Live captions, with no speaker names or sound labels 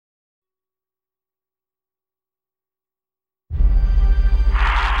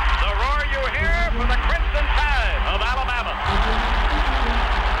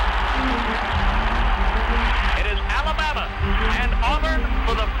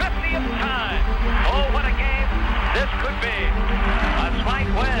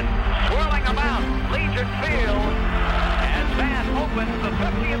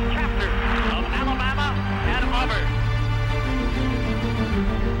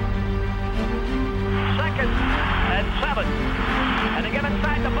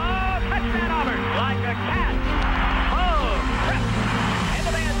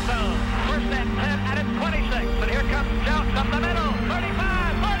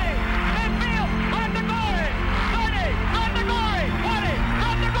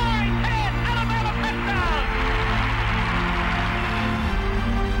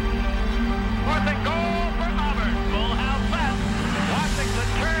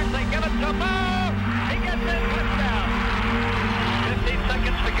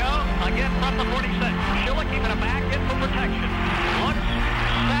about the 46. Schiller keeping it back in for protection. Looks,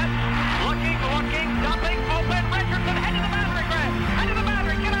 sets, looking, dumping, open. Richardson head to the boundary, Grant. Head to the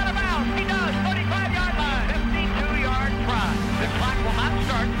boundary, get out of bounds. He does, 35-yard line. 52-yard try. The clock will not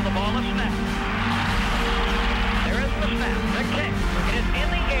start till the ball is snapped. There is the snap, the kick. It is in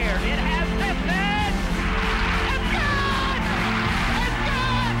the air. It has lifted. It's good! It's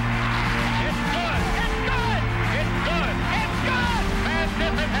good! It's good! It's good! It's good! It's good! And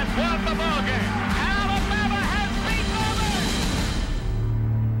Tiffin has won the ball game. Alabama has beat Auburn.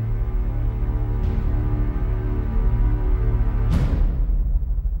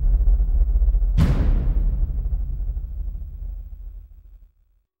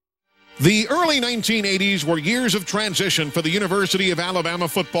 The early 1980s were years of transition for the University of Alabama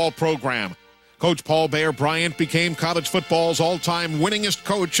football program. Coach Paul Bear Bryant became college football's all-time winningest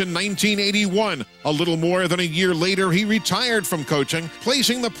coach in 1981. A little more than a year later, he retired from coaching,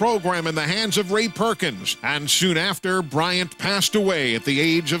 placing the program in the hands of Ray Perkins. And soon after, Bryant passed away at the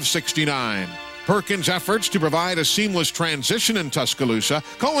age of 69. Perkins' efforts to provide a seamless transition in Tuscaloosa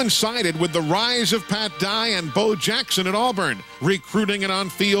coincided with the rise of Pat Dye and Bo Jackson at Auburn. Recruiting and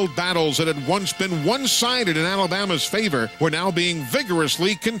on-field battles that had once been one-sided in Alabama's favor were now being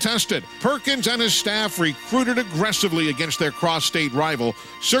vigorously contested. Perkins and his staff recruited aggressively against their cross-state rival,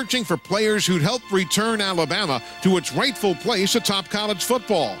 searching for players who'd help return Alabama to its rightful place atop college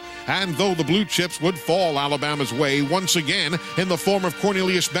football. And though the Blue Chips would fall Alabama's way once again in the form of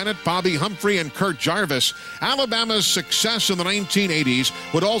Cornelius Bennett, Bobby Humphrey, and Kurt Jarvis, Alabama's success in the 1980s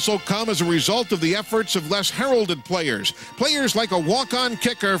would also come as a result of the efforts of less heralded players like a walk-on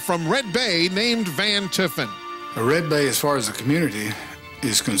kicker from Red Bay named Van Tiffin. Red Bay, as far as the community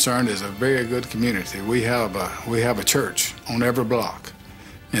is concerned, is a very good community. We have a church on every block.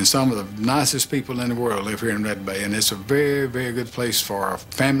 And some of the nicest people in the world live here in Red Bay, and it's a very, very good place for our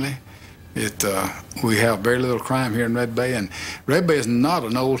family. We have very little crime here in Red Bay, and Red Bay is not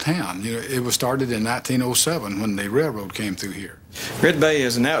an old town. You know, it was started in 1907 when the railroad came through here. Red Bay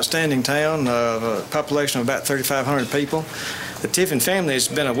is an outstanding town, a population of about 3,500 people. The Tiffin family has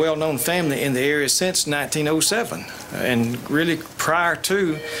been a well-known family in the area since 1907, and really prior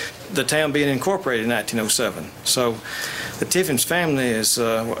to the town being incorporated in 1907. So the Tiffin's family is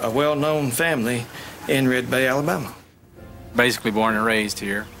a well-known family in Red Bay, Alabama. Basically born and raised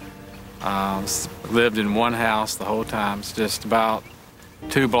here. Lived in one house the whole time. It's just about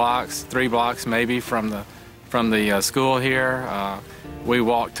 2 blocks, 3 blocks maybe from the school here. We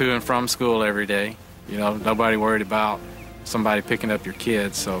walk to and from school every day. You know, nobody worried about somebody picking up your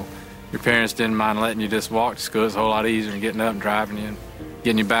kids, so your parents didn't mind letting you just walk to school. It's a whole lot easier than getting up and driving you,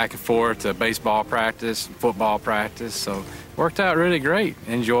 getting you back and forth to baseball practice, football practice. So it worked out really great.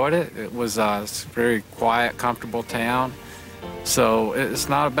 Enjoyed it. It was a very quiet, comfortable town. So it's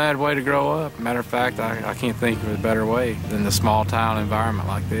not a bad way to grow up. Matter of fact, I can't think of a better way than the small town environment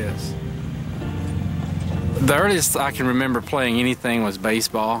like this. The earliest I can remember playing anything was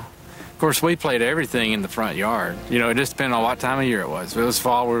baseball. Of course, we played everything in the front yard. You know, it just depended on what time of year it was. If it was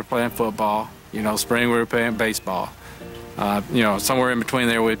fall, we were playing football. You know, spring, we were playing baseball. You know, somewhere in between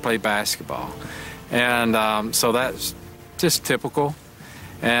there, we'd play basketball. And so that's just typical.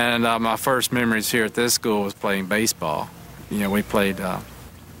 And my first memories here at this school was playing baseball. You know, we played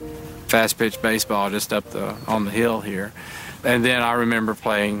fast pitch baseball just up on the hill here. And then I remember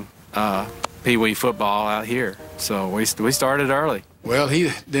playing pee-wee football out here. So we started early. Well, he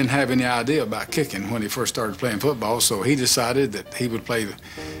didn't have any idea about kicking when he first started playing football, so he decided that he would play,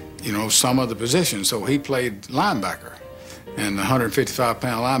 you know, some other position. So he played linebacker. And the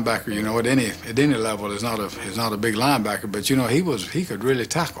 155-pound linebacker, you know, at any level is not a big linebacker, but you know, he could really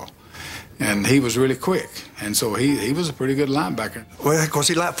tackle. And he was really quick, and so he was a pretty good linebacker. Well, of course,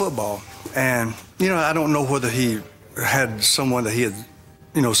 he liked football, and you know, I don't know whether he had someone that he had,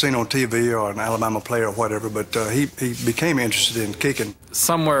 you know, seen on TV or an Alabama player or whatever, but he became interested in kicking.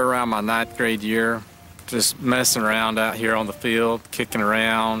 Somewhere around my 9th grade year, just messing around out here on the field, kicking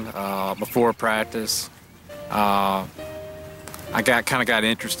around before practice. I kind of got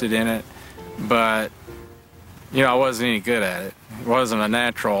interested in it, but you know, I wasn't any good at it. It wasn't a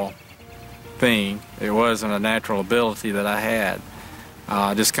natural thing. It wasn't a natural ability that I had.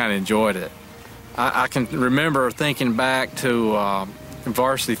 I just kind of enjoyed it. I can remember thinking back to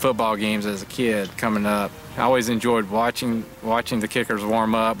varsity football games as a kid coming up. I always enjoyed watching the kickers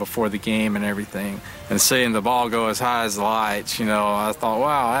warm up before the game and everything, and seeing the ball go as high as the lights. You know, I thought,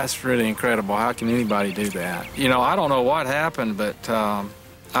 wow, that's really incredible. How can anybody do that? You know, I don't know what happened, but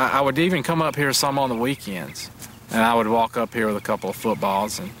I would even come up here some on the weekends, and I would walk up here with a couple of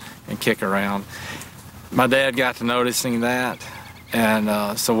footballs and kick around. My dad got to noticing that,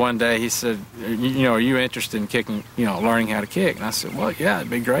 And so one day he said, you know, are you interested in kicking, you know, learning how to kick? And I said, well, yeah, it'd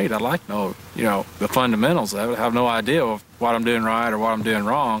be great. I'd like to know, you know, the fundamentals of it. I have no idea of what I'm doing right or what I'm doing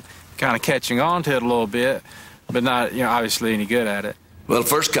wrong. Kind of catching on to it a little bit, but not, you know, obviously any good at it. Well, the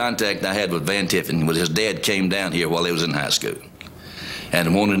first contact I had with Van Tiffin was his dad came down here while he was in high school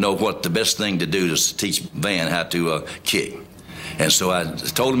and wanted to know what the best thing to do is to teach Van how to kick. And so I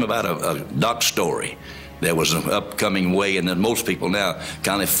told him about a Doc Story. There was an upcoming way, and then most people now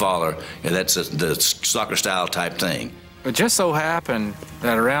kind of follow, and that's the soccer style type thing. It just so happened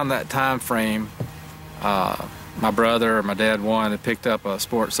that around that time frame, my brother or my dad one had picked up a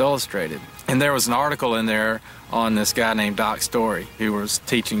Sports Illustrated, and there was an article in there on this guy named Doc Story, who was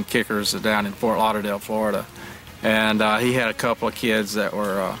teaching kickers down in Fort Lauderdale, Florida, and he had a couple of kids that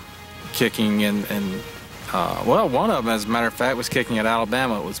were kicking, and well, one of them, as a matter of fact, was kicking at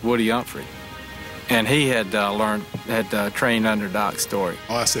Alabama. It was Woody Humphrey. And he had trained under Doc Story.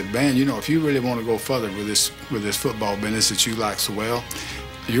 Well, I said, Van, you know, if you really want to go further with this football business that you like so well,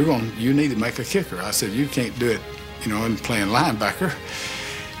 you need to make a kicker. I said, you can't do it, you know, in playing linebacker.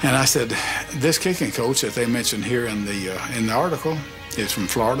 And I said, this kicking coach that they mentioned here in the article is from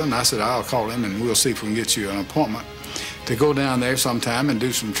Florida. And I said, I'll call him and we'll see if we can get you an appointment to go down there sometime and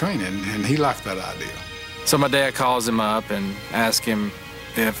do some training. And he liked that idea. So my dad calls him up and asks him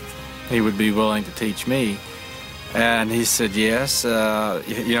if he would be willing to teach me, and he said yes. You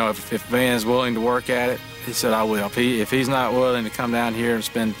know, if Van's willing to work at it, he said I will. If he's not willing to come down here and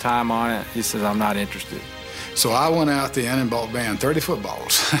spend time on it, he says I'm not interested. So I went out then and bought Van 30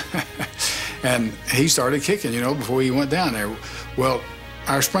 footballs, and he started kicking. You know, before he went down there. Well,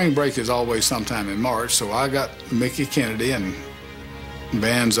 our spring break is always sometime in March, so I got Mickey Kennedy and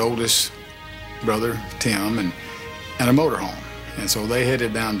Van's oldest brother Tim and a motorhome. And so they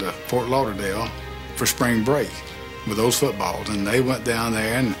headed down to Fort Lauderdale for spring break with those footballs. And they went down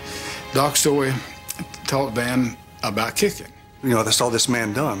there, and Doc Story taught Van about kicking. You know, that's all this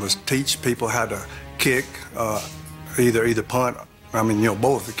man done was teach people how to kick, either punt, I mean, you know,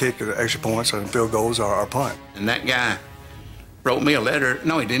 both the kick or extra points or field goals or punt. And that guy wrote me a letter.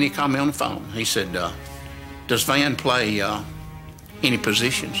 No, he didn't. He called me on the phone. He said, does Van play any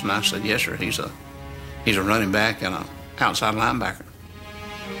positions? And I said, yes, sir. He's a running back and a outside linebacker.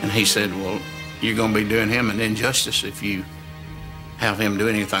 And he said, well, you're going to be doing him an injustice if you have him do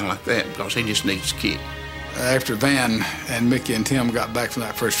anything like that, because he just needs to kick. After Van and Mickey and Tim got back from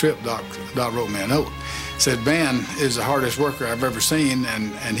that first trip, Doc wrote me a note. Said, Van is the hardest worker I've ever seen,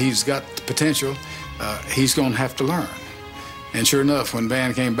 and he's got the potential. He's going to have to learn. And sure enough, when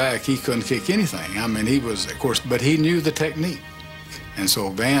Van came back, he couldn't kick anything. I mean, he was, of course, but he knew the technique. And so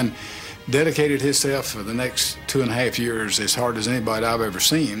Van dedicated himself for the next 2.5 years as hard as anybody I've ever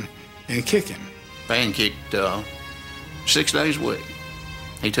seen in kicking. Van kicked 6 days a week.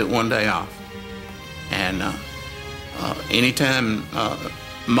 He took 1 day off. And anytime,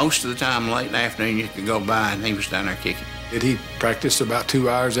 most of the time late in the afternoon, you could go by and he was down there kicking. He practiced about 2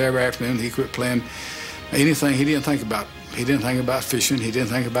 hours every afternoon. He quit playing anything. He didn't think about fishing. He didn't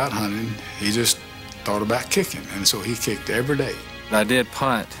think about hunting. He just thought about kicking. And so he kicked every day. I did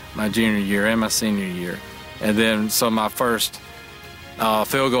punt my junior year and my senior year. And then, so my first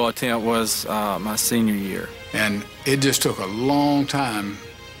field goal attempt was my senior year. And it just took a long time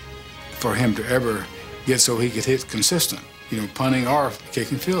for him to ever get so he could hit consistent, you know, punting or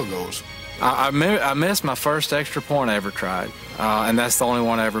kicking field goals. I missed my first extra point I ever tried, and that's the only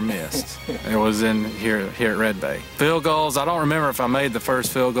one I ever missed. It was in here at Red Bay. Field goals, I don't remember if I made the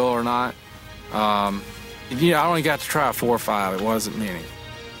first field goal or not. You know, I only got to try 4 or 5. It wasn't many.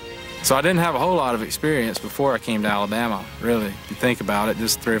 So I didn't have a whole lot of experience before I came to Alabama, really. If you think about it,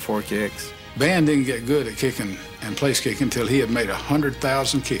 just 3 or 4 kicks. Van didn't get good at kicking and place kicking until he had made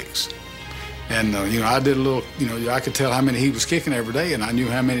 100,000 kicks. And, you know, I did a little, you know, I could tell how many he was kicking every day, and I knew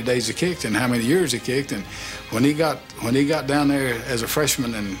how many days he kicked and how many years he kicked. And when he got down there as a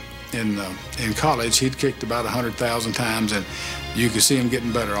freshman in college, he'd kicked about 100,000 times, and you could see him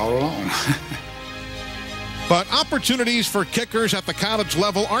getting better all along. But opportunities for kickers at the college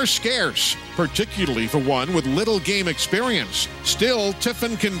level are scarce, particularly for one with little game experience. Still,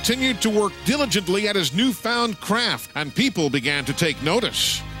 Tiffin continued to work diligently at his newfound craft, and people began to take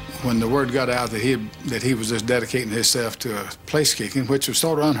notice. When the word got out that he was just dedicating himself to place kicking, which was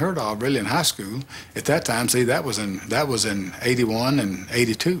sort of unheard of really in high school at that time. See, that was in 81 and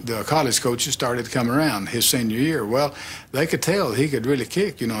 82. The college coaches started coming around his senior year. Well, they could tell he could really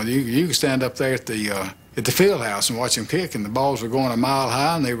kick. You know, you could stand up there at the field house and watch him kick, and the balls were going a mile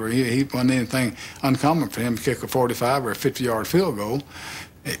high, and he wasn't anything uncommon for him to kick a 45 or a 50-yard field goal.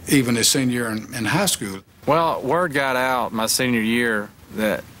 even his senior year in high school. Well, word got out my senior year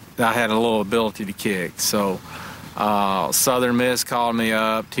that I had a little ability to kick. So Southern Miss called me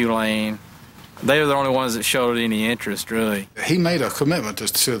up, Tulane. They were the only ones that showed any interest, really. He made a commitment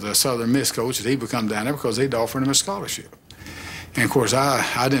to the Southern Miss coach that he would come down there because they'd offered him a scholarship. And, of course,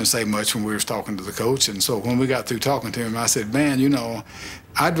 I didn't say much when we were talking to the coach. And so when we got through talking to him, I said, man, you know,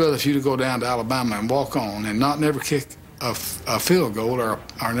 I'd rather for you to go down to Alabama and walk on and not never kick a field goal or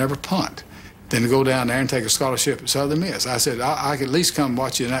never punt than to go down there and take a scholarship at Southern Miss. I said, I could at least come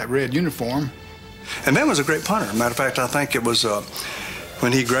watch you in that red uniform. And Ben was a great punter. Matter of fact, I think it was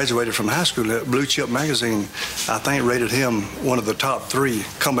when he graduated from high school, Blue Chip magazine, I think, rated him one of the top 3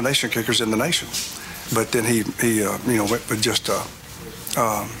 combination kickers in the nation. But then he you know, went with just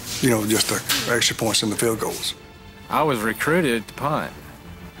you know, just the extra points in the field goals. I was recruited to punt,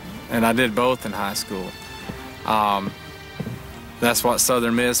 and I did both in high school. That's what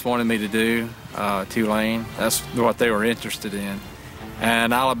Southern Miss wanted me to do, Tulane. That's what they were interested in.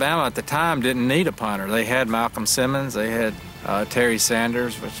 And Alabama at the time didn't need a punter. They had Malcolm Simmons, they had Terry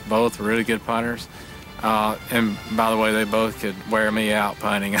Sanders, which both were really good punters. And by the way, they both could wear me out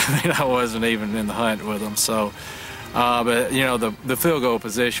punting. I mean, I wasn't even in the hunt with them. So, but you know, the field goal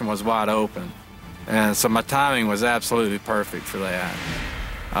position was wide open, and so my timing was absolutely perfect for that.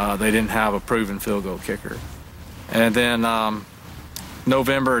 They didn't have a proven field goal kicker. And then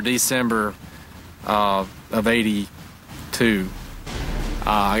November, December of '82,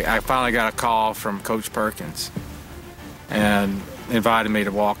 I finally got a call from Coach Perkins and invited me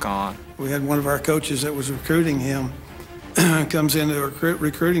to walk on. We had one of our coaches that was recruiting him comes into a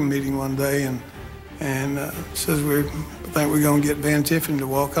recruiting meeting one day and says, we think we're going to get Van Tiffin to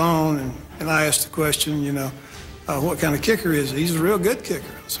walk on. And I asked the question, you know, what kind of kicker is he? He's a real good kicker.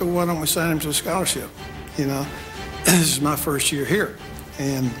 So why don't we sign him to a scholarship? You know, this is my first year here.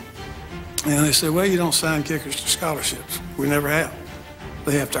 And they said, well, you don't sign kickers to scholarships. We never have.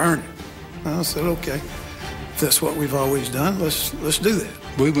 They have to earn it. And I said, okay, if that's what we've always done, let's do that.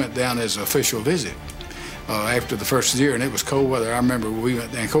 We went down as an official visit after the first year, and it was cold weather. I remember we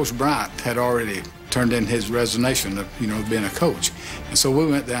went there, and Coach Bryant had already turned in his resignation of, you know, being a coach. And so we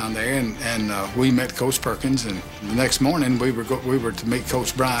went down there, and we met Coach Perkins, and the next morning we were to meet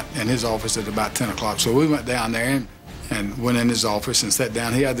Coach Bryant in his office at about 10 o'clock. So we went down there and went in his office and sat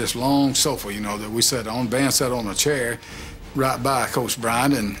down. He had this long sofa, you know, that we sat on. Van sat on a chair right by Coach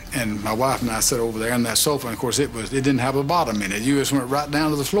Bryant, and my wife and I sat over there on that sofa, and of course it didn't have a bottom in it. You just went right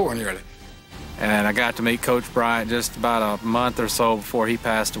down to the floor nearly. And I got to meet Coach Bryant just about a month or so before he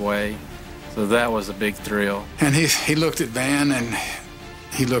passed away, so that was a big thrill. And he looked at Van, and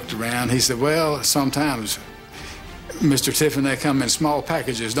he looked around. He said, well, sometimes, Mr. Tiffin, they come in small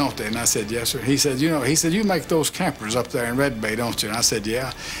packages, don't they? And I said, yes, sir. He said, you know, you make those campers up there in Red Bay, don't you? And I said,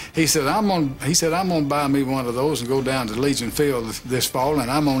 yeah. He said, I'm gonna buy me one of those and go down to Legion Field this fall, and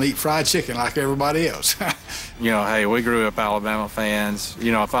I'm gonna eat fried chicken like everybody else. You know, hey, we grew up Alabama fans.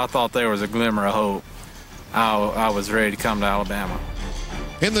 You know, if I thought there was a glimmer of hope, I was ready to come to Alabama.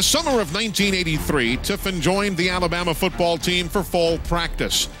 In the summer of 1983, Tiffin joined the Alabama football team for fall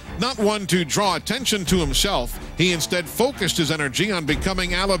practice. Not one to draw attention to himself, he instead focused his energy on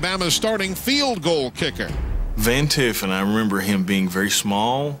becoming Alabama's starting field goal kicker. Van Tiffin, I remember him being very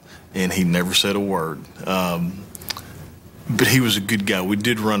small, and he never said a word. But he was a good guy. We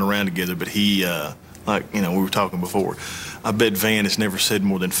did run around together, but he, like, you know, we were talking before, I bet Van has never said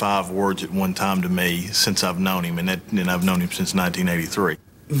more than 5 words at one time to me since I've known him, and I've known him since 1983.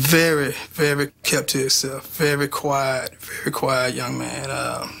 Very, very kept to himself. Very quiet young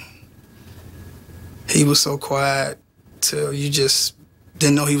man. He was so quiet till you just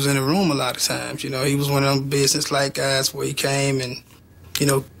didn't know he was in the room a lot of times. You know, he was one of them business-like guys where he came and, you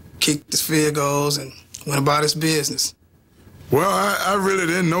know, kicked his field goals and went about his business. Well, I really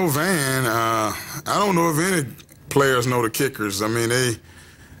didn't know Van. I don't know if any players know the kickers. I mean,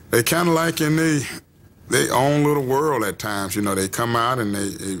 they kind of like in their own little world at times. You know, they come out and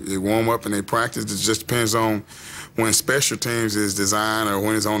they warm up and they practice. It just depends on when special teams is designed or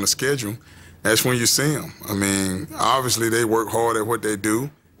when it's on the schedule. That's when you see them. I mean, obviously they work hard at what they do.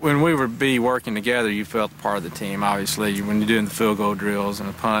 When we would be working together, you felt part of the team, obviously. When you're doing the field goal drills and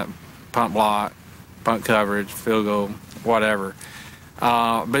the punt block, punt coverage, field goal, whatever.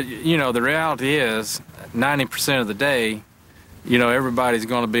 But, you know, the reality is 90% of the day, you know, everybody's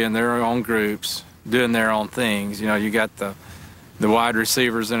going to be in their own groups, doing their own things. You know, you got the wide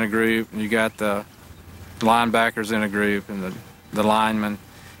receivers in a group, and you got the linebackers in a group, and the linemen.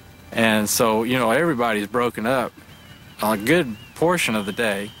 And so, you know, everybody's broken up a good portion of the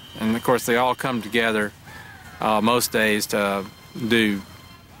day. And, of course, they all come together most days to do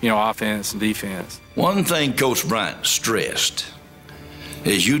offense and defense. One thing Coach Bryant stressed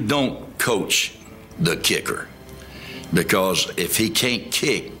is you don't coach the kicker, because if he can't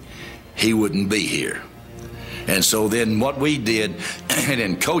kick, he wouldn't be here. And so then what we did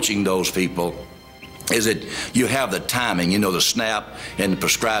in coaching those people is that you have the timing, the snap and the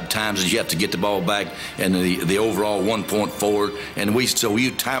prescribed times that you have to get the ball back, and the overall 1 point forward. And so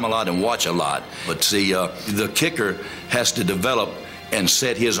you time a lot and watch a lot. But see, the kicker has to develop and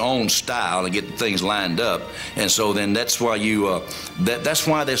set his own style and get things lined up. And so then that's why that's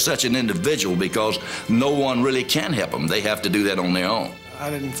why they're such an individual, because no one really can help them. They have to do that on their own. I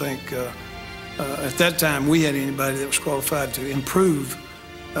didn't think at that time we had anybody that was qualified to improve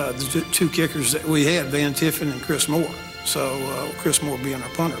the two kickers that we had, Van Tiffin and Chris Moore. So Chris Moore being our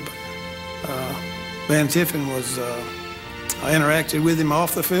punter, but Van Tiffin was, I interacted with him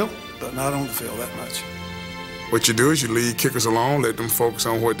off the field, but not on the field that much. What you do is you leave kickers alone, let them focus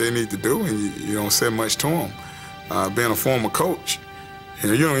on what they need to do, and you don't say much to them. Being a former coach,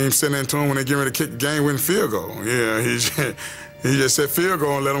 you don't even sit there to them when they get ready to kick the game-winning field goal. Yeah, he just said field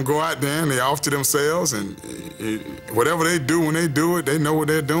goal and let them go out there, and they off to themselves, and whatever they do, when they do it, they know what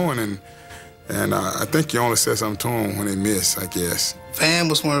they're doing, and I think you only say something to them when they miss, I guess. Van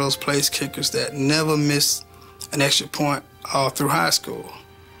was one of those place kickers that never missed an extra point all through high school.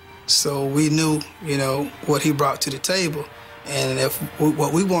 So we knew, what he brought to the table, and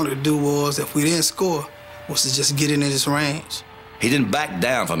what we wanted to do was, if we didn't score, was to just get in his range. He didn't back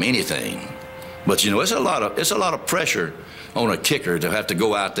down from anything, but it's a lot of pressure on a kicker to have to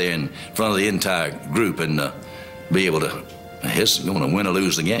go out there in front of the entire group and be able to, he's going to win or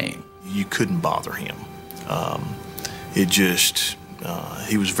lose the game. You couldn't bother him.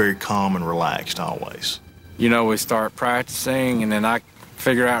 He was very calm and relaxed always. We start practicing, and then I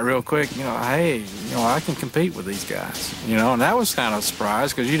figure out real quick, hey, I can compete with these guys, and that was kind of a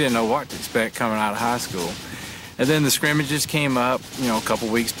surprise, because you didn't know what to expect coming out of high school. And then the scrimmages came up, a couple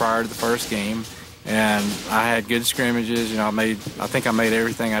weeks prior to the first game, and I had good scrimmages. I think I made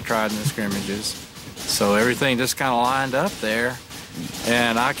everything I tried in the scrimmages. So everything just kind of lined up there.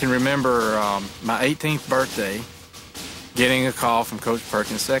 And I can remember my 18th birthday getting a call from Coach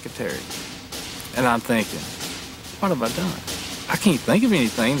Perkins' secretary. And I'm thinking, what have I done? I can't think of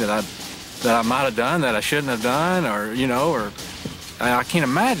anything that I might have done that I shouldn't have done, or I can't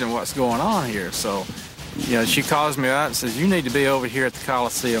imagine what's going on here. So, she calls me out and says, you need to be over here at the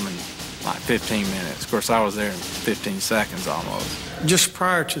Coliseum in like 15 minutes. Of course, I was there in 15 seconds almost. Just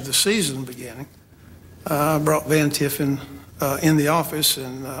prior to the season beginning, I brought Van Tiffin in the office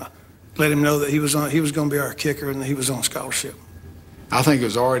and let him know that he was going to be our kicker and that he was on scholarship. I think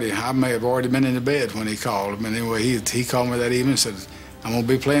I may have already been in the bed when he called him. And anyway, he called me that evening and said, I'm going to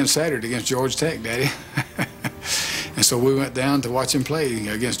be playing Saturday against Georgia Tech, Daddy. And so we went down to watch him play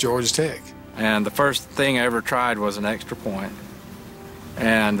against Georgia Tech. And the first thing I ever tried was an extra point.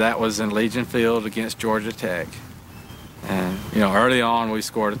 And that was in Legion Field against Georgia Tech. And, early on we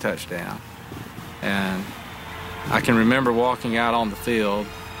scored a touchdown. And I can remember walking out on the field,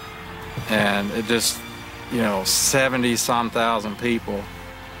 and it just, 70-some thousand people,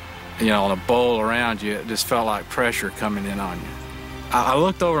 on a bowl around you. It just felt like pressure coming in on you. I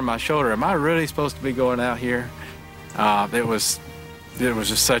looked over my shoulder. Am I really supposed to be going out here? It was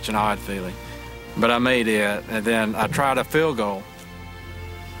just such an odd feeling. But I made it, and then I tried a field goal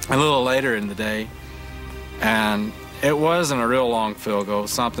a little later in the day, and it wasn't a real long field goal,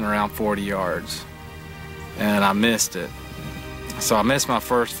 something around 40 yards, and I missed it. So I missed my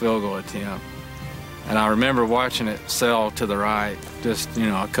first field goal attempt, and I remember watching it sail to the right, just,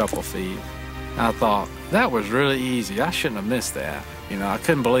 a couple feet. And I thought, that was really easy. I shouldn't have missed that. I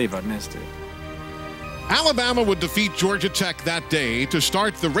couldn't believe I missed it. Alabama would defeat Georgia Tech that day to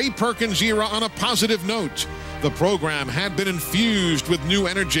start the Ray Perkins era on a positive note. The program had been infused with new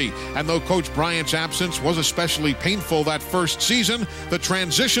energy, and though Coach Bryant's absence was especially painful that first season, the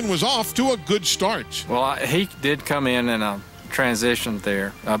transition was off to a good start. Well, he did come in a transition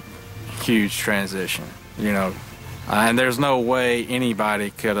there, a huge transition, and there's no way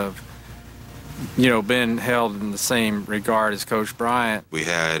anybody could have, been held in the same regard as Coach Bryant. We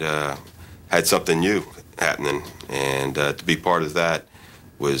had something new happening, and to be part of that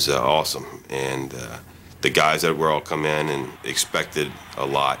was awesome. And the guys that were all come in and expected a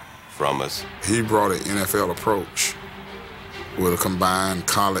lot from us. He brought an NFL approach with a combined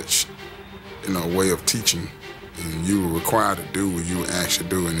college, way of teaching, and you were required to do what you were asked to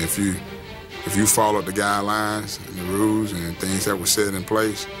do. And if you followed the guidelines and the rules and things that were set in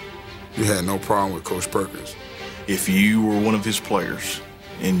place, you had no problem with Coach Perkins. If you were one of his players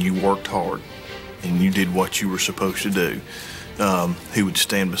and you worked hard and you did what you were supposed to do, he would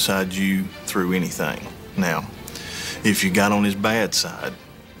stand beside you through anything. Now, if you got on his bad side,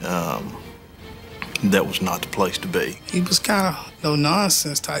 that was not the place to be. He was kind of no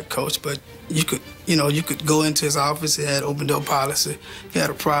nonsense type coach, but you could go into his office. He had open door policy. If you had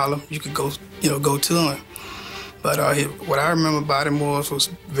a problem, you could go to him. But what I remember about him was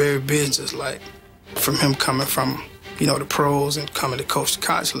very business-like. From him coming from, the pros and coming to coach the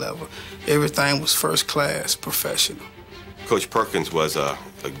college level, everything was first class, professional. Coach Perkins was a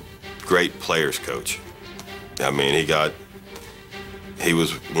great players coach. I mean, he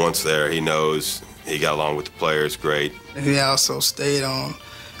was once there. He knows. He got along with the players great. And he also stayed on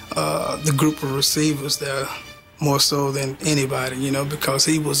the group of receivers there more so than anybody, because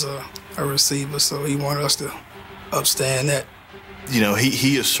he was a receiver, so he wanted us to upstand that.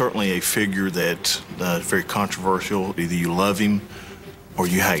 He is certainly a figure that's very controversial. Either you love him or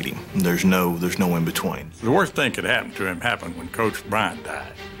you hate him. There's no in between. The worst thing could happen to him happened when Coach Bryant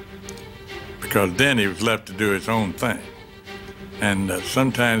died, because then he was left to do his own thing. And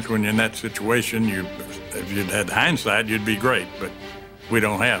sometimes when you're in that situation, if you'd had hindsight, you'd be great, but we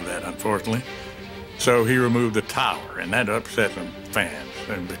don't have that, unfortunately. So he removed the tower, and that upset some fans,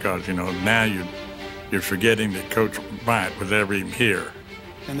 and because, now you're forgetting that Coach Bryant was ever even here.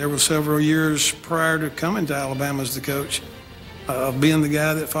 And there were several years prior to coming to Alabama as the coach, being the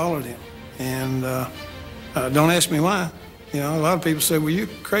guy that followed him. And don't ask me why. A lot of people say, well, you're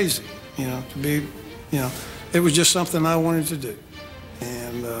crazy, to be, it was just something I wanted to do.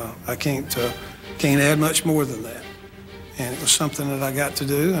 And I can't add much more than that. And it was something that I got to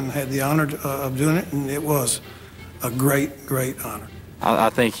do and had the honor of doing it, and it was a great, great honor.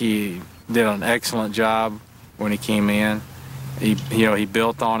 I think he did an excellent job when he came in. He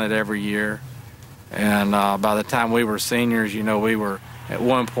built on it every year. And by the time we were seniors, we were at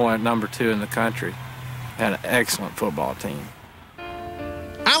one point number 2 in the country. Had an excellent football team.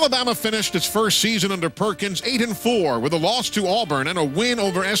 Alabama finished its first season under Perkins 8-4 with a loss to Auburn and a win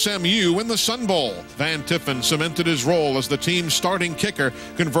over SMU in the Sun Bowl. Van Tiffin cemented his role as the team's starting kicker,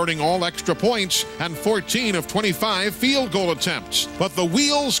 converting all extra points and 14 of 25 field goal attempts. But the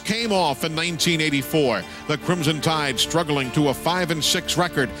wheels came off in 1984. The Crimson Tide struggling to a 5-6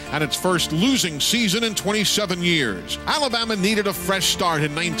 record and its first losing season in 27 years. Alabama needed a fresh start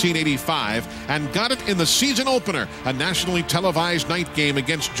in 1985 and got it in the season opener, a nationally televised night game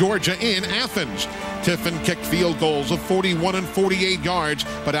against Georgia in Athens. Tiffin kicked field goals of 41 and 48 yards,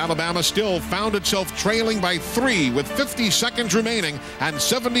 but Alabama still found itself trailing by 3 with 50 seconds remaining and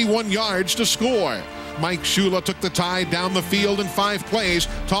 71 yards to score. Mike Shula took the Tide down the field in 5 plays,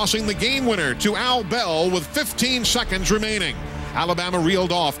 tossing the game winner to Al Bell with 15 seconds remaining. Alabama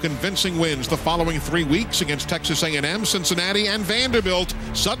reeled off convincing wins the following 3 weeks against Texas A&M, Cincinnati, and Vanderbilt.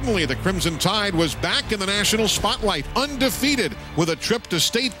 Suddenly, the Crimson Tide was back in the national spotlight, undefeated, with a trip to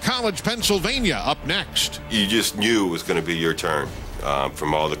State College, Pennsylvania, up next. You just knew it was going to be your turn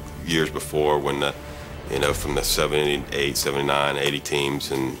from all the years before when, from the 78, 79, 80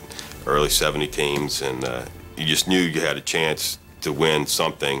 teams and early 70 teams, and you just knew you had a chance to win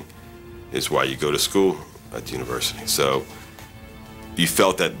something. Is why you go to school at the university. So you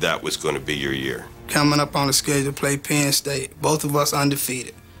felt that was going to be your year. Coming up on the schedule to play Penn State, both of us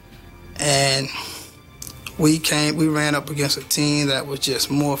undefeated. And we ran up against a team that was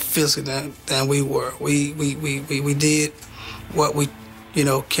just more physical than we were. We did what we,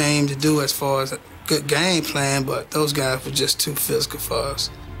 came to do as far as a good game plan, but those guys were just too physical for us.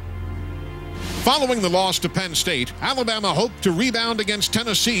 Following the loss to Penn State, Alabama hoped to rebound against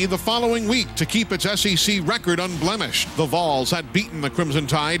Tennessee the following week to keep its SEC record unblemished. The Vols had beaten the Crimson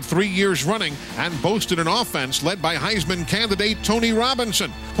Tide 3 years running and boasted an offense led by Heisman candidate Tony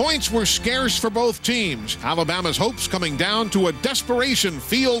Robinson. Points were scarce for both teams. Alabama's hopes coming down to a desperation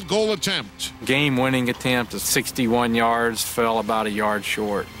field goal attempt. Game-winning attempt of 61 yards, fell about a yard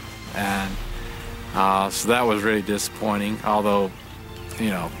short. And so that was really disappointing, although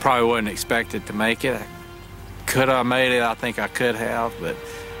probably wasn't expected to make it. Could I made it? I think I could have, but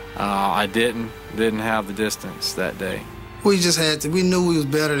I didn't have the distance that day. We just had to. We knew we was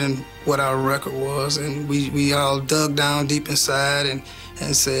better than what our record was, and we all dug down deep inside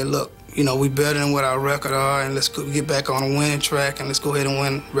and said, look, we better than what our record are, and let's get back on a winning track, and let's go ahead and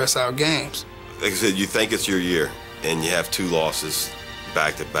win the rest of our games. Like I said, you think it's your year, and you have 2 losses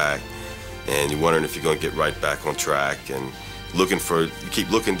back to back, and you're wondering if you're going to get right back on track, and you keep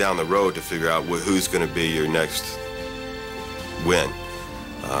looking down the road to figure out who's going to be your next win.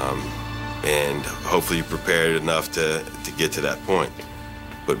 And hopefully you're prepared enough to get to that point.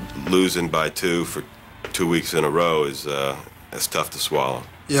 But losing by 2 for 2 weeks in a row is that's tough to swallow.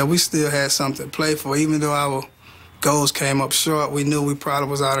 Yeah, we still had something to play for, even though our goals came up short. We knew we probably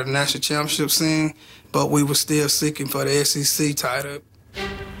was out of the national championship scene, but we were still seeking for the SEC title.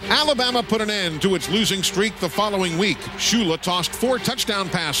 Alabama put an end to its losing streak the following week. Shula tossed 4 touchdown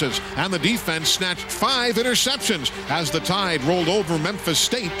passes, and the defense snatched 5 interceptions as the Tide rolled over Memphis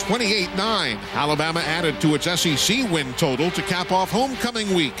State 28-9. Alabama added to its SEC win total to cap off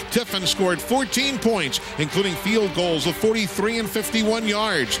homecoming week. Tiffin scored 14 points, including field goals of 43 and 51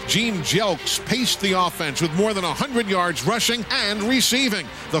 yards. Gene Jelks paced the offense with more than 100 yards rushing and receiving,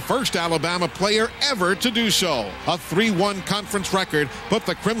 the first Alabama player ever to do so. A 3-1 conference record put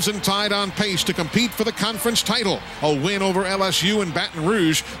the Crimson Tide on pace to compete for the conference title. A win over LSU and Baton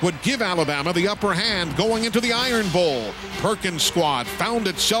Rouge would give Alabama the upper hand going into the Iron Bowl. Perkins' squad found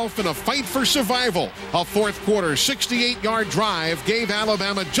itself in a fight for survival. A fourth-quarter 68-yard drive gave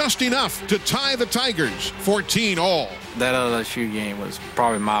Alabama just enough to tie the Tigers 14-all. That LSU game was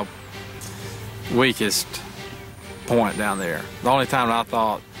probably my weakest point down there. The only time I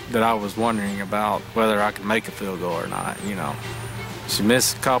thought that I was wondering about whether I could make a field goal or not, you know. She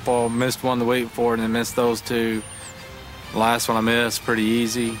missed a couple, missed one the week before, and then missed those 2. The last one I missed, pretty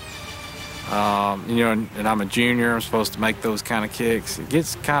easy. You know, and I'm a junior. I'm supposed to make those kind of kicks. It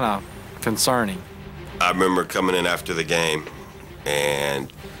gets kind of concerning. I remember coming in after the game,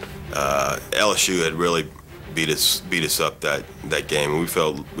 and LSU had really beat us up that game, and we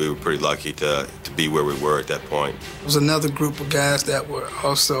felt we were pretty lucky to be where we were at that point. There was another group of guys that were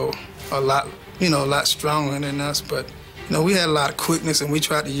also a lot stronger than us, but you know, we had a lot of quickness, and we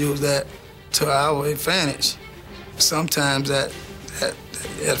tried to use that to our advantage. Sometimes that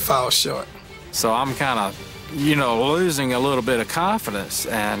falls short. So I'm kind of, you know, losing a little bit of confidence,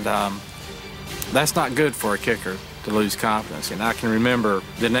 and that's not good for a kicker to lose confidence. And I can remember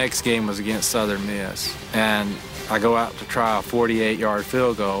the next game was against Southern Miss, and I go out to try a 48-yard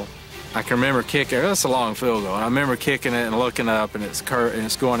field goal. I can remember kicking, that's a long field goal, and I remember kicking it and looking up, and it's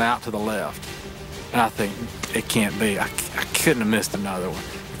going out to the left. And I think, it can't be. I couldn't have missed another one.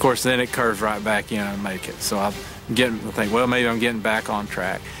 Of course, then it curves right back in and make it. So I think, well, maybe I'm getting back on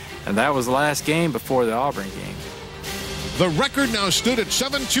track. And that was the last game before the Auburn game. The record now stood at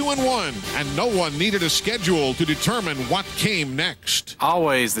 7-2-1, and no one needed a schedule to determine what came next.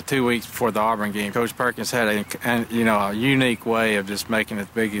 Always the 2 weeks before the Auburn game, Coach Perkins had a unique way of just making it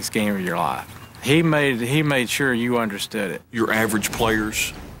the biggest game of your life. He made sure you understood it. Your average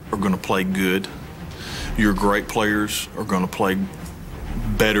players are going to play good. Your great players are going to play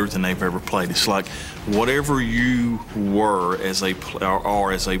better than they've ever played. It's like whatever you were as a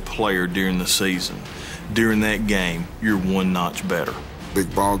player during the season, during that game, you're one notch better.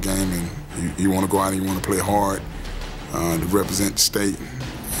 Big ball game, and you want to go out and you want to play hard to represent the state,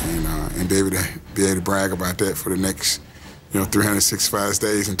 and be able to brag about that for the next 365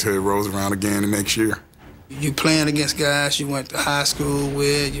 days until it rolls around again the next year. You playing against guys you went to high school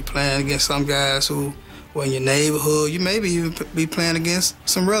with. You playing against some guys who were in your neighborhood. You maybe even be playing against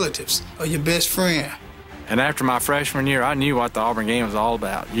some relatives or your best friend. And after my freshman year, I knew what the Auburn game was all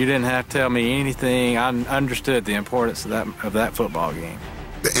about. You didn't have to tell me anything. I understood the importance of that football game.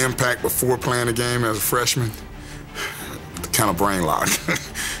 The impact before playing the game as a freshman, kind of brain locked.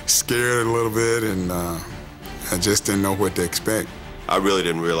 Scared a little bit, and I just didn't know what to expect. I really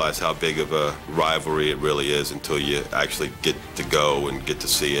didn't realize how big of a rivalry it really is until you actually get to go and get to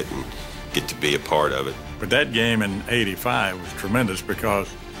see it and get to be a part of it. But that game in '85 was tremendous because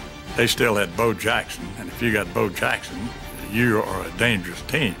they still had Bo Jackson, and if you got Bo Jackson, you are a dangerous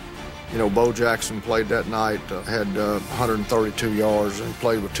team. You know, Bo Jackson played that night, had 132 yards and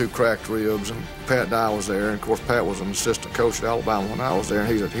played with 2 cracked ribs, and Pat Dye was there, and of course Pat was an assistant coach at Alabama when I was there,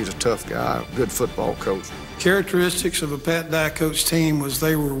 and he's a tough guy, a good football coach. Characteristics of a Pat Dye coach team was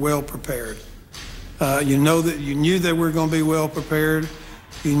they were well prepared. You knew they were going to be well prepared.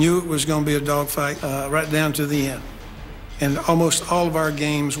 You knew it was going to be a dogfight right down to the end. And almost all of our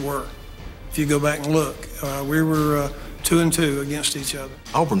games were. If you go back and look, we were 2-2 against each other.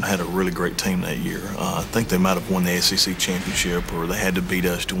 Auburn had a really great team that year. I think they might have won the SEC championship, or they had to beat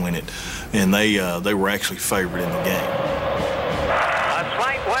us to win it. And they were actually favored in the game. A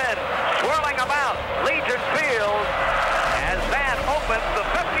slight wind swirling about Legion Field as Van opens the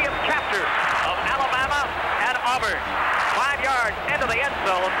 50th chapter of Alabama and Auburn. 5 yards into the end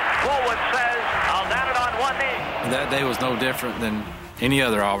zone. Fullwood says, "I'll down it on one knee." That day was no different than any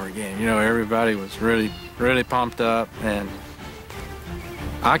other Auburn game. You know, everybody was really, really pumped up, and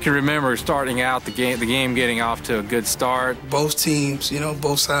I can remember starting out the game getting off to a good start. Both teams,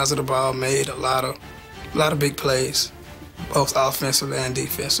 both sides of the ball made a lot of big plays, both offensively and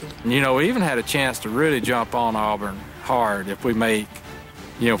defensively. You know, we even had a chance to really jump on Auburn hard if we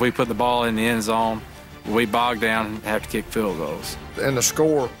put the ball in the end zone. we bogged down and have to kick field goals. And the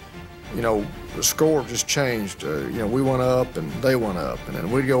score, the score just changed. We went up and they went up, and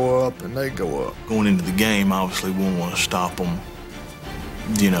then we'd go up and they'd go up. Going into the game, obviously, we want to stop them,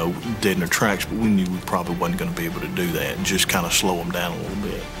 dead in their tracks, but we knew we probably wasn't going to be able to do that and just kind of slow them down a little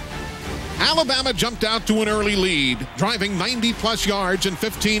bit. Alabama jumped out to an early lead, driving 90-plus yards in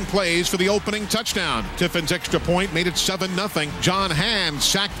 15 plays for the opening touchdown. Tiffin's extra point made it 7-0. John Hand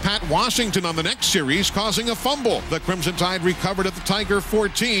sacked Pat Washington on the next series, causing a fumble. The Crimson Tide recovered at the Tiger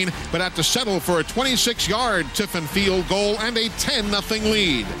 14, but had to settle for a 26-yard Tiffin field goal and a 10-0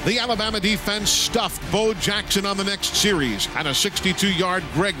 lead. The Alabama defense stuffed Bo Jackson on the next series, and a 62-yard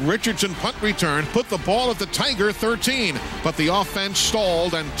Greg Richardson punt return put the ball at the Tiger 13. But the offense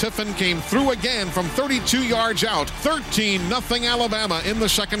stalled, and Tiffin came through again from 32 yards out. 13-0 Alabama in the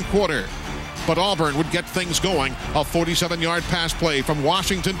second quarter. But Auburn would get things going. A 47-yard pass play from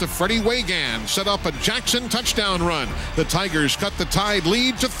Washington to Freddie Wagan set up a Jackson touchdown run. The Tigers cut the Tide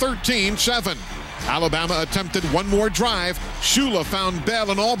lead to 13-7. Alabama attempted one more drive. Shula found Bell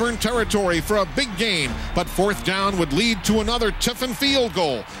in Auburn territory for a big gain, but fourth down would lead to another Tiffin field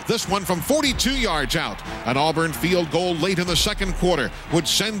goal, this one from 42 yards out. An Auburn field goal late in the second quarter would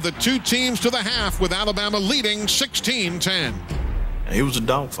send the two teams to the half, with Alabama leading 16-10. It was a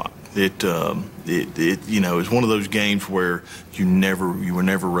dogfight. It was one of those games where you were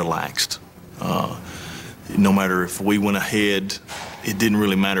never relaxed. No matter if we went ahead, it didn't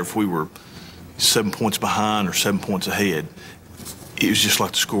really matter if we were 7 points behind or 7 points ahead. It was just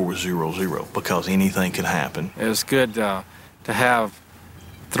like the score was 0-0 because anything could happen. It was good to have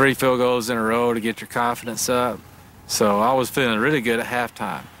 3 field goals in a row to get your confidence up. So I was feeling really good at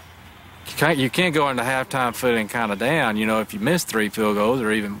halftime. You can't go into halftime feeling kind of down, if you miss 3 field goals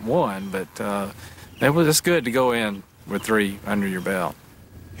or even 1. But it's good to go in with 3 under your belt.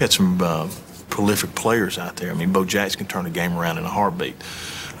 You had some prolific players out there. I mean, Bo Jackson can turn a game around in a heartbeat.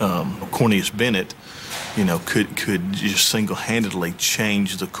 Cornelius Bennett, could just single-handedly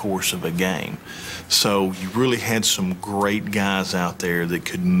change the course of a game. So you really had some great guys out there that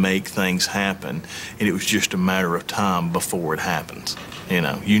could make things happen, and it was just a matter of time before it happens.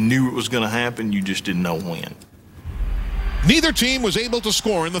 You knew it was going to happen, you just didn't know when. Neither team was able to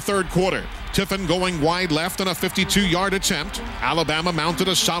score in the third quarter. Tiffin going wide left on a 52-yard attempt. Alabama mounted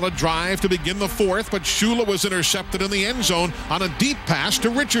a solid drive to begin the fourth, but Shula was intercepted in the end zone on a deep pass to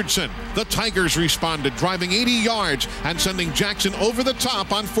Richardson. The Tigers responded, driving 80 yards and sending Jackson over the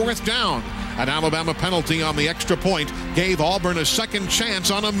top on fourth down. An Alabama penalty on the extra point gave Auburn a second chance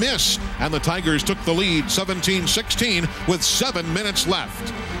on a miss, and the Tigers took the lead 17-16 with 7 minutes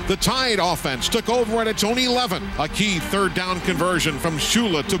left. The Tide offense took over at its own 11. A key third down conversion from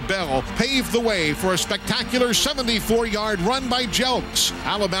Shula to Bell paved the way for a spectacular 74-yard run by Jelks.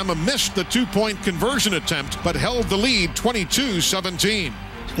 Alabama missed the 2-point conversion attempt, but held the lead 22-17.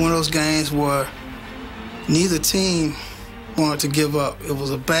 One of those games where neither team wanted to give up. It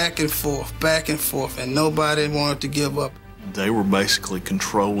was a back and forth, and nobody wanted to give up. They were basically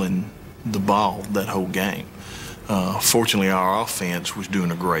controlling the ball that whole game. Fortunately, our offense was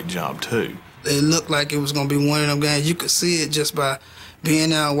doing a great job, too. It looked like it was going to be one of them games. You could see it just by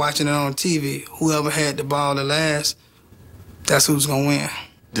being there and watching it on TV. Whoever had the ball the last, that's who's going to win.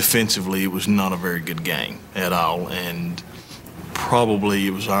 Defensively, it was not a very good game at all, and probably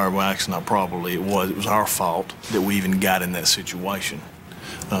it was our it was our fault that we even got in that situation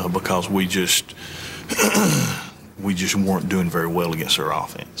because we just weren't doing very well against their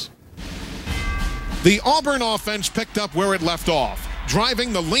offense. The Auburn offense picked up where it left off,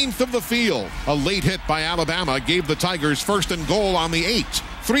 driving the length of the field. A late hit by Alabama gave the Tigers first and goal on the 8.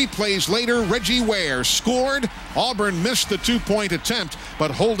 3 plays later, Reggie Ware scored. Auburn missed the 2-point attempt,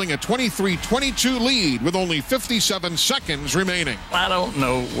 but holding a 23-22 lead with only 57 seconds remaining. I don't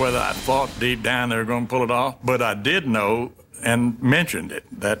know whether I thought deep down they were going to pull it off, but I did know and mentioned it,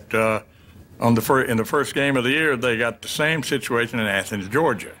 that in the first game of the year, they got the same situation in Athens,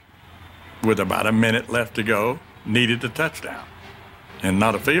 Georgia. With about a minute left to go, needed a touchdown. And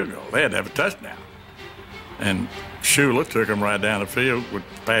not a field goal. They had to have a touchdown. And Shula took them right down the field with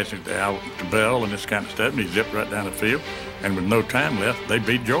passing out to Bell and this kind of stuff, and he zipped right down the field. And with no time left, they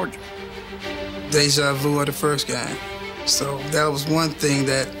beat Georgia. Deja vu of the first game. So that was one thing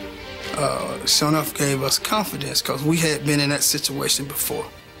that sure enough gave us confidence, because we had been in that situation before.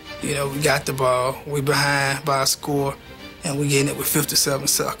 We got the ball, we behind by a score, and we getting it with 57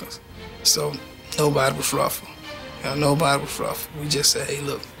 seconds. So nobody was ruffled. Nobody was ruffled. We just said, hey,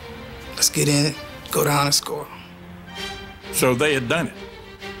 look, let's get in it, go down and score. So they had done it.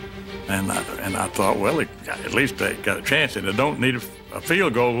 And I thought, well, at least they got a chance, and they don't need a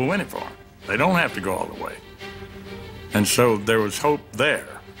field goal to win it for them. They don't have to go all the way. And so there was hope there.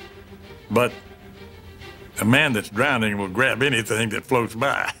 But a man that's drowning will grab anything that floats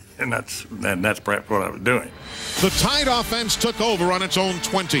by, and that's perhaps what I was doing. The Tide offense took over on its own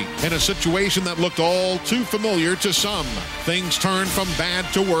 20 in a situation that looked all too familiar to some. Things turned from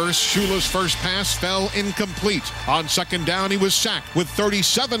bad to worse. Shula's first pass fell incomplete. On second down, he was sacked with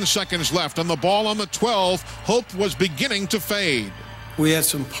 37 seconds left on the ball on the 12. Hope was beginning to fade. We had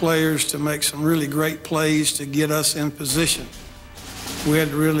some players to make some really great plays to get us in position. We had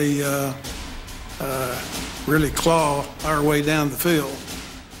to really claw our way down the field.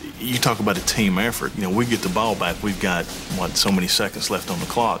 You talk about a team effort. You know, we get the ball back. We've got, so many seconds left on the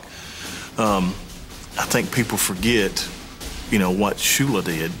clock. I think people forget, what Shula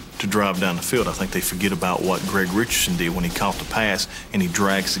did to drive down the field. I think they forget about what Greg Richardson did when he caught the pass and he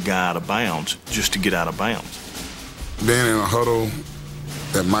drags the guy out of bounds just to get out of bounds. Being in a huddle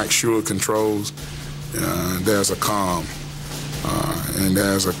that Mike Shula controls, there's a calm and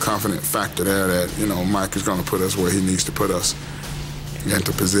there's a confident factor there that, Mike is going to put us where he needs to put us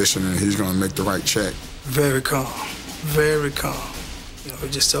into position, and he's going to make the right check. Very calm, very calm. He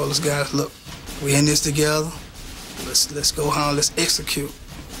just told us guys, look, we in this together. Let's go home, let's execute.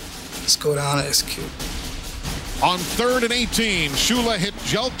 Let's go down and execute. On 3rd and 18, Shula hit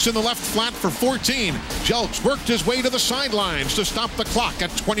Jelks in the left flat for 14. Jelks worked his way to the sidelines to stop the clock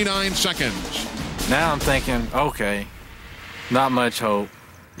at 29 seconds. Now I'm thinking, okay, not much hope.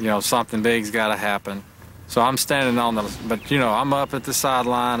 Something big's got to happen. So I'm standing but I'm up at the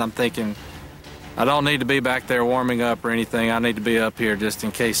sideline. I'm thinking, I don't need to be back there warming up or anything. I need to be up here just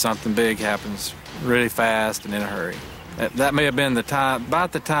in case something big happens really fast and in a hurry. That may have been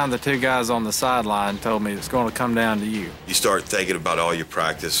about the time the two guys on the sideline told me it's going to come down to you. You start thinking about all your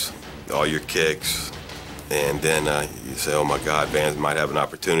practice, all your kicks, and then you say, oh my God, Vans might have an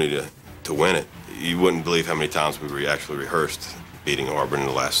opportunity to win it. You wouldn't believe how many times we actually rehearsed beating Auburn in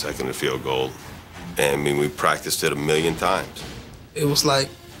the last second of field goal. And we practiced it 1,000,000 times. It was like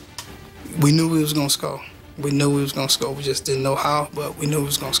we knew we was going to score. We knew we was going to score. We just didn't know how, but we knew we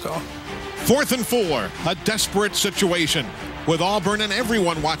was going to score. 4th and 4, a desperate situation. With Auburn and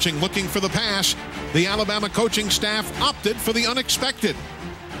everyone watching looking for the pass, the Alabama coaching staff opted for the unexpected.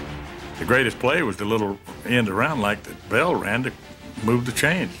 The greatest play was the little end around like that Bell ran to move the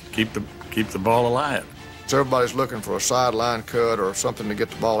chains, keep the ball alive. So everybody's looking for a sideline cut or something to get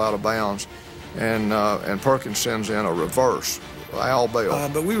the ball out of bounds. And Perkins sends in a reverse, Al Bell.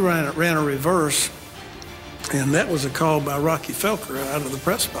 But we ran a reverse, and that was a call by Rocky Felker out of the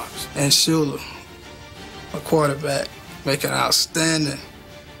press box. And Shula, a quarterback, make an outstanding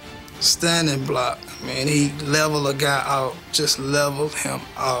block. I mean, he leveled a guy out, just leveled him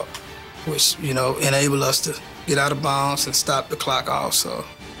out, which, enabled us to get out of bounds and stop the clock also.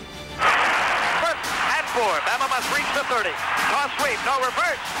 1st and 4. Bama must reach the 30. Toss sweep, no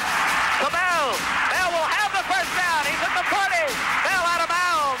reverse. To Bell. Bell will have the first down. He's at the 40. Bell out of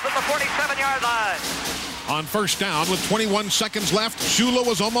bounds at the 47-yard line. On 1st down with 21 seconds left, Shula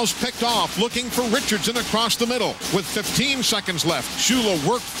was almost picked off, looking for Richardson across the middle. With 15 seconds left, Shula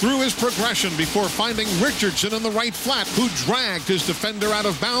worked through his progression before finding Richardson in the right flat, who dragged his defender out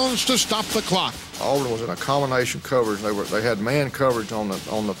of bounds to stop the clock. Auburn was in a combination coverage. They had man coverage on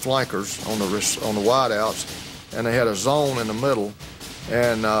the flankers, on the wideouts, and they had a zone in the middle.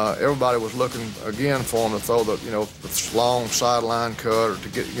 And everybody was looking again for him to throw the long sideline cut or to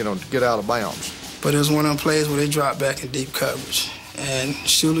get out of bounds. But it was one of them plays where they dropped back in deep coverage, and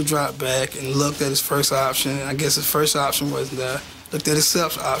Shula dropped back and looked at his first option. I guess his first option wasn't there. Looked at his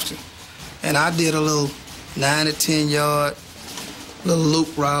second option, and I did a little 9 to 10 yard little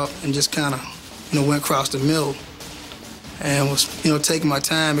loop route and just kind of went across the middle and was taking my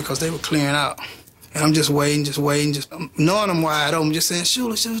time because they were clearing out. And I'm just waiting, just knowing I'm wide open, just saying,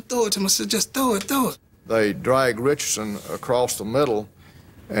 Shula, throw it to him. I said, just throw it. They drag Richardson across the middle,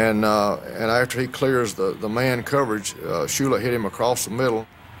 and after he clears the man coverage, Shula hit him across the middle.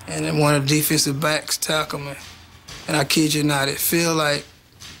 And then one of the defensive backs tackled me. And I kid you not, it feel like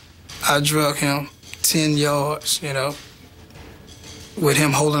I drug him 10 yards, with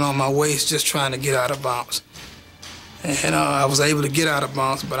him holding on my waist, just trying to get out of bounds. And I was able to get out of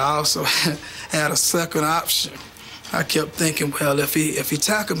bounds, but I also had a second option. I kept thinking, well, if he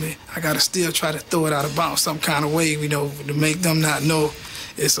tackled me, I got to still try to throw it out of bounds some kind of way, to make them not know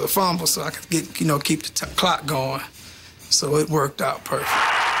it's a fumble, so I could get, keep the clock going. So it worked out perfect.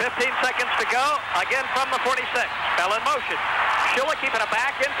 15 seconds to go. Again from the 46. Bell in motion. Shula keeping it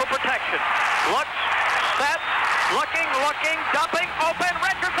back in for protection. Looks, sets, looking, dumping, open,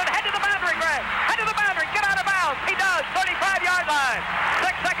 Richardson, head to the boundary, Greg. Head to the boundary, get out of bounds. He does, 35-yard line.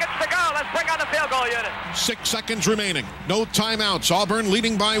 6 seconds to go. Let's bring on the field goal unit. 6 seconds remaining. No timeouts. Auburn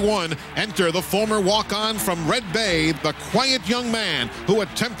leading by 1. Enter the former walk-on from Red Bay, the quiet young man who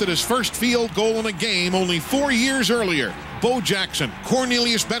attempted his first field goal in a game only 4 years earlier. Bo Jackson,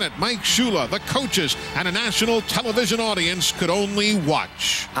 Cornelius Bennett, Mike Shula, the coaches, and a national television audience could only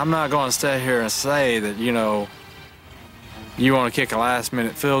watch. I'm not going to stay here and say that, you know, you want to kick a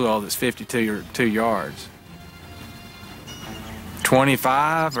last-minute field goal that's 52 yards.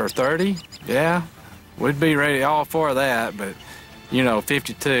 25 or 30, yeah, we'd be ready all for that, but, you know,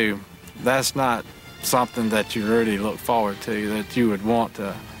 52, that's not something that you really look forward to, that you would want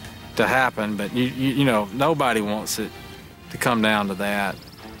to happen, but, you know, nobody wants it to come down to that.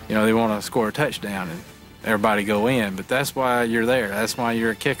 You know, they want to score a touchdown and everybody go in, but that's why you're there. That's why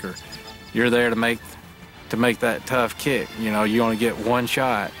you're a kicker. You're there to make that tough kick. You know, you only get one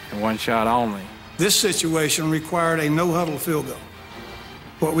shot and one shot only. This situation required a no-huddle field goal,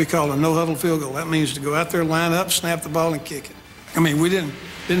 what we call a no-huddle field goal. That means to go out there, line up, snap the ball, and kick it. I mean, we didn't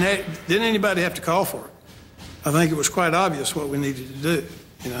anybody have to call for it. I think it was quite obvious what we needed to do,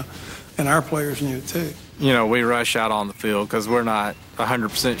 you know, and our players knew it too. You know, we rush out on the field because we're not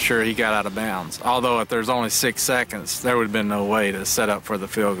 100% sure he got out of bounds. Although if there's only 6 seconds, there would have been no way to set up for the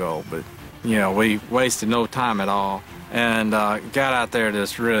field goal. But, you know, we wasted no time at all and got out there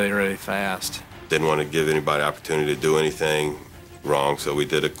just really, really fast. Didn't want to give anybody opportunity to do anything wrong, so we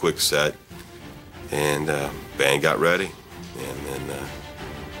did a quick set, and band got ready. And then,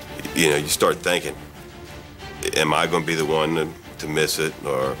 you know, you start thinking, am I going to be the one to miss it,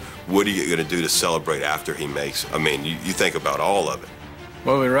 or what are you going to do to celebrate after he makes? I mean, you think about all of it.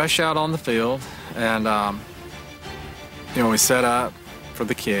 Well, we rush out on the field, and, you know, we set up for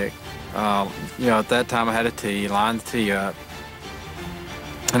the kick. You know, at that time I had a tee, lined the tee up.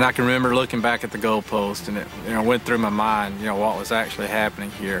 And I can remember looking back at the goalpost, and it, you know, went through my mind, you know, what was actually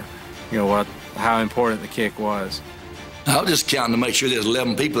happening here, you know, how important the kick was. I was just counting to make sure there's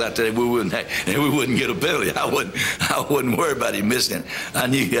 11 people out there and we wouldn't get a penalty. I wouldn't worry about him missing. I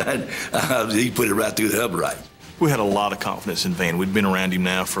knew he put it right through the upright. We had a lot of confidence in Van. We'd been around him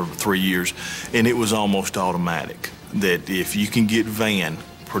now for 3 years, and it was almost automatic that if you can get Van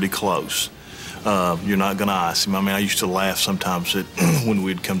pretty close, you're not going to ice him. I mean, I used to laugh sometimes that when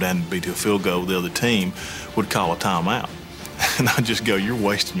we'd come down to beat a field goal, the other team would call a timeout. And I'd just go, you're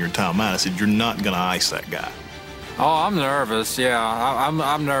wasting your timeout. I said, you're not going to ice that guy. Oh, I'm nervous, yeah.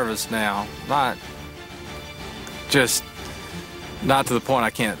 I'm nervous now. Not to the point I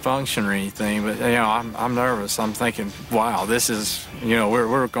can't function or anything, but, you know, I'm nervous. I'm thinking, wow, this is, you know,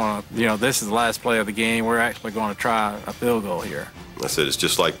 we're going to, you know, this is the last play of the game. We're actually going to try a field goal here. I said, it's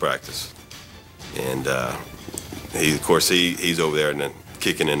just like practice. And of course, he's over there and then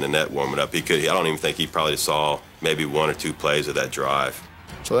kicking in the net, warming up. I don't even think he probably saw maybe 1 or 2 plays of that drive.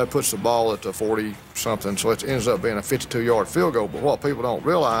 So that puts the ball at the 40-something, so it ends up being a 52-yard field goal. But what people don't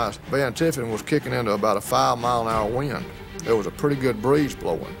realize, Van Tiffin was kicking into about a 5-mile-an-hour wind. There was a pretty good breeze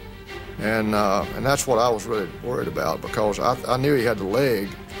blowing. And that's what I was really worried about, because I knew he had the leg,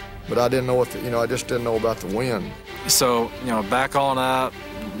 but I didn't know I just didn't know about the wind. So, you know, back on up,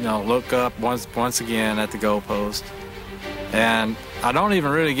 you know, look up once again at the goalpost. And I don't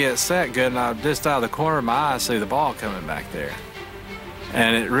even really get set good, and I just out of the corner of my eye see the ball coming back there.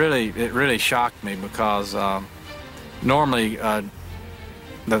 And it really shocked me, because normally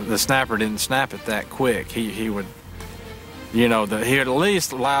the snapper didn't snap it that quick. He would, you know, he would at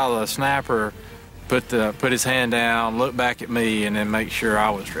least allow the snapper put his hand down, look back at me, and then make sure I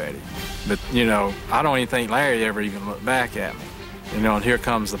was ready. But, you know, I don't even think Larry ever even looked back at me. You know, and here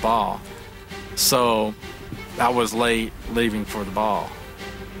comes the ball. So I was late leaving for the ball.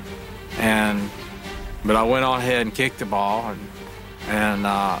 But I went on ahead and kicked the ball, and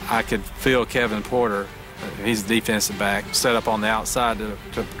I could feel Kevin Porter, he's the defensive back, set up on the outside to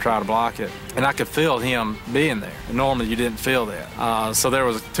try to block it. And I could feel him being there. Normally you didn't feel that. So there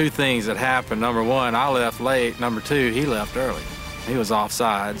was 2 things that happened. Number 1, I left late. Number 2, he left early. He was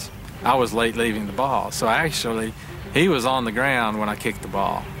offsides. I was late leaving the ball. So actually, he was on the ground when I kicked the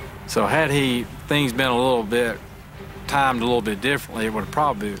ball. So had things been a little bit timed a little bit differently, it would have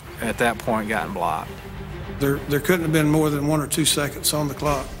probably at that point gotten blocked. There couldn't have been more than 1 or 2 seconds on the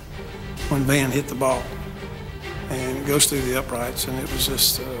clock when Van hit the ball, and it goes through the uprights, and it was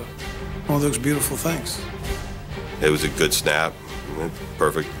just one of those beautiful things. It was a good snap,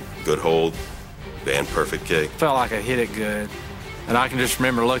 perfect, good hold, Van perfect kick. Felt like I hit it good, and I can just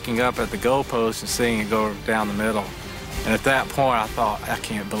remember looking up at the goalpost and seeing it go down the middle. And at that point, I thought, I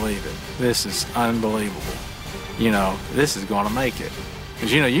can't believe it. This is unbelievable. you know, this is going to make it.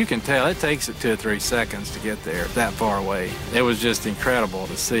 Because, you know, you can tell it takes it 2 or 3 seconds to get there that far away. It was just incredible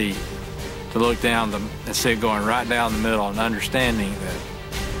to see, to look down and see it going right down the middle and understanding that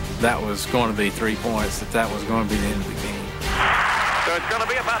that was going to be 3 points, that was going to be the end of the game. So it's going to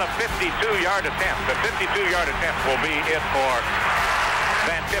be about a 52-yard attempt. The 52-yard attempt will be it for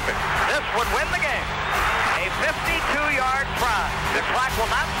Van Tiffin. This would win the game. A 52-yard try. The clock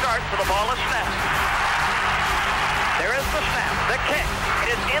will not start till the ball is snapped. There is the snap, the kick.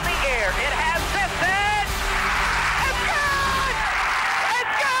 It is in the air. It has drifted. It's good!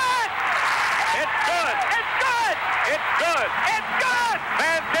 It's good! It's good! It's good! It's good! It's good!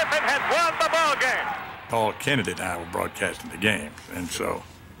 Van Tiffin has won the ball game. Paul Kennedy and I were broadcasting the game, and so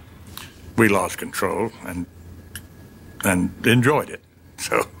we lost control and enjoyed it.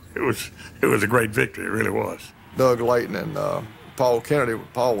 So it was a great victory. It really was. Doug Layton and Paul Kennedy.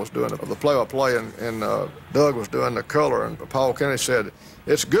 Paul was doing the play-by-play, and Doug was doing the color, and Paul Kennedy said,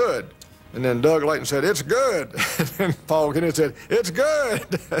 "It's good." And then Doug Layton said, "It's good." And Paul Kennedy said, "It's good."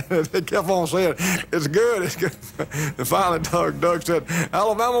 They kept on saying, "It's good, it's good." And finally Doug said,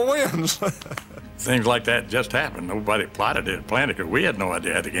 "Alabama wins." Things like that just happened. Nobody planned it because we had no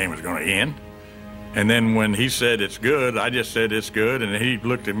idea how the game was going to end. And then when he said it's good, I just said it's good, and he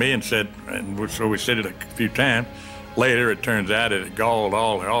looked at me and said, and so we said it a few times. Later, it turns out it galled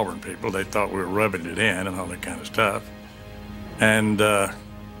all the Auburn people. They thought we were rubbing it in and all that kind of stuff. And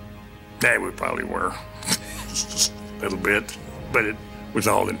yeah, we probably were a little bit, but it was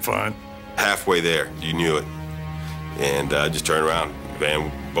all in fun. Halfway there, you knew it, and just turned around.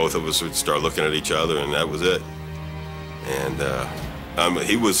 Van, both of us would start looking at each other, and that was it. And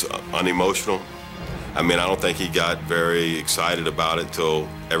he was unemotional. I mean, I don't think he got very excited about it till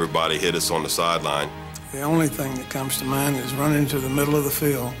everybody hit us on the sideline. The only thing that comes to mind is running to the middle of the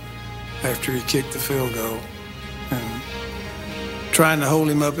field after he kicked the field goal and trying to hold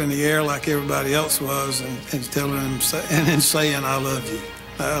him up in the air like everybody else was and telling him, and then saying, "I love you.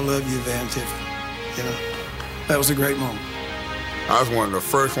 I love you, Van Tiffin." You know, that was a great moment. I was one of the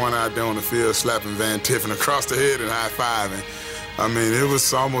first one out there on the field slapping Van Tiffin across the head and high-fiving. I mean, it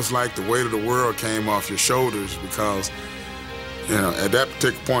was almost like the weight of the world came off your shoulders because, you know, at that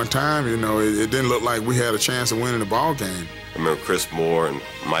particular point in time, you know, it didn't look like we had a chance of winning the ball game. I remember Chris Moore and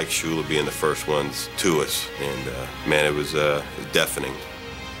Mike Shula being the first ones to us, and man, it was deafening.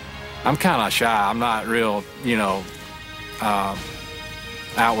 I'm kind of shy. I'm not real, you know,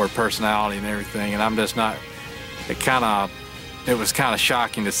 outward personality and everything, and I'm just not. It was kind of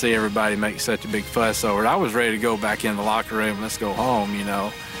shocking to see everybody make such a big fuss over it. I was ready to go back in the locker room, let's go home, you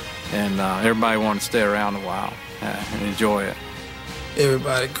know, and everybody wanted to stay around a while and enjoy it.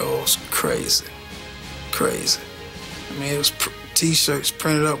 Everybody goes crazy, crazy. I mean, it was T-shirts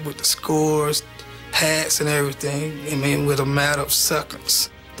printed up with the scores, hats and everything, I mean, with a matter of seconds.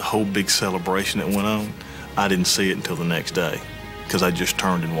 The whole big celebration that went on, I didn't see it until the next day because I just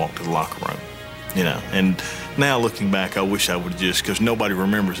turned and walked to the locker room, you know. And now looking back, I wish I would have just, because nobody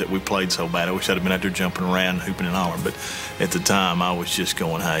remembers that we played so bad. I wish I'd have been out there jumping around and hooping and hollering. But at the time, I was just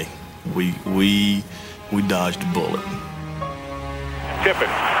going, hey, we dodged a bullet.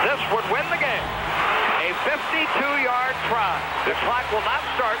 Tiffin, this would win the game. A 52-yard try. The clock will not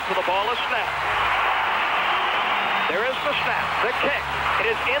start till the ball is snapped. There is the snap, the kick.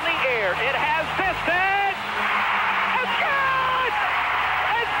 It is in the air. It has distance. It's good!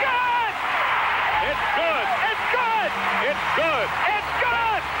 It's good! It's good! It's good! It's good! It's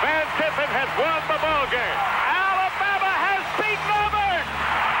good! Van Tiffin has won the ball game. Alabama has beaten Auburn.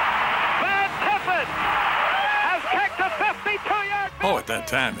 Van Tiffin has kicked a 52-yard. Oh, at that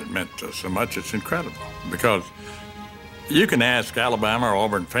time it meant so much. It's incredible because you can ask Alabama or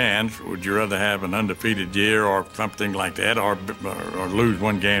Auburn fans, would you rather have an undefeated year or something like that, or lose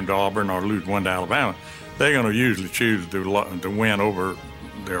one game to Auburn or lose one to Alabama? They're going to usually choose to win over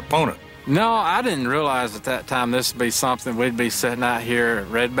their opponent. No, I didn't realize at that time this would be something we'd be sitting out here at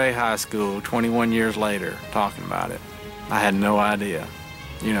Red Bay High School 21 years later talking about it. I had no idea.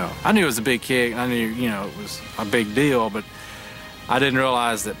 You know, I knew it was a big kick. I knew, you know, it was a big deal, but I didn't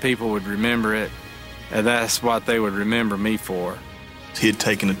realize that people would remember it, and that's what they would remember me for. He had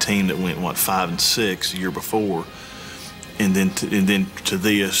taken a team that went, 5-6 the year before, and then to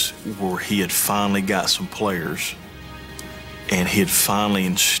this, where he had finally got some players, and he had finally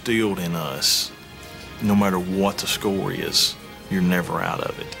instilled in us, no matter what the score is, you're never out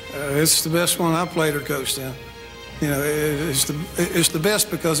of it. It's the best one I played or coached in. You know, it's the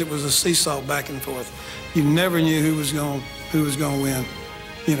best because it was a seesaw back and forth. You never knew who was going to win.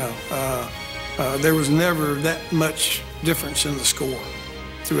 You know, there was never that much difference in the score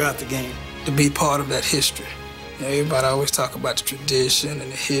throughout the game. To be part of that history, You know, everybody always talk about the tradition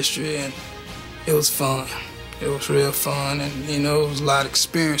and the history, and it was fun. It was real fun, and, you know, it was a lot of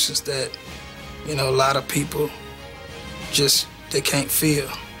experiences that, you know, a lot of people just, they can't feel.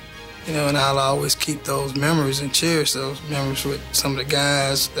 You know, and I'll always keep those memories and cherish those memories with some of the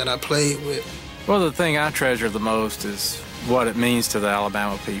guys that I played with. Well, the thing I treasure the most is what it means to the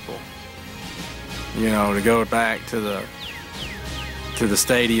Alabama people. You know, to go back to the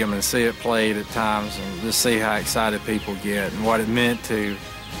stadium and see it played at times and just see how excited people get and what it meant to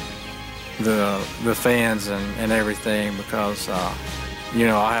the fans and everything, because you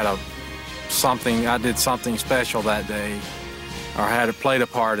know, I did something special that day, or played a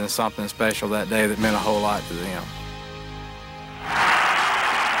part in something special that day that meant a whole lot to them.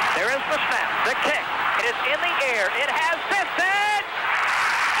 There is the snap, the kick. It is in the air. It has fisted.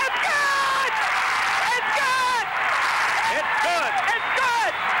 It's good! It's good! It's good! It's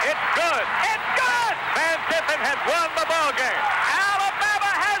good! It's good! It's good! Van Tiffin has won the ball game.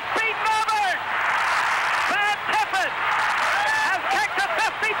 Alabama has beaten Auburn. Van Tiffin has kicked a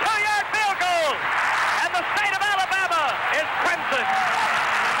 52-yard field goal, and the state of Alabama is crimson.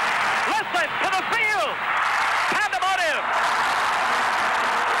 Listen to the field. Pandemonium.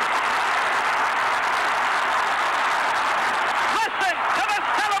 Listen to the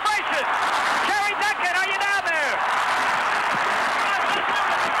celebration. Jerry Duncan, are you down there?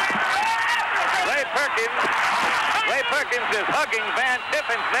 Ray Perkins is hugging Van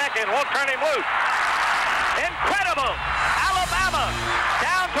Tiffin's neck and won't turn him loose. Incredible. Alabama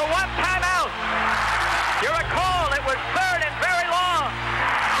down to one timeout. You recall it was third and very long.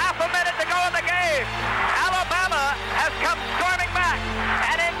 Half a minute to go in the game. Alabama has come storming back.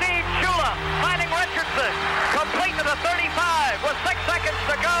 And indeed, Shula finding Richardson. Complete to the 35 with 6 seconds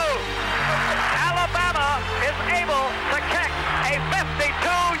to go. Alabama is able to kick a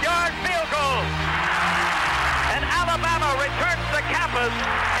 52-yard field goal. And Alabama returns to campus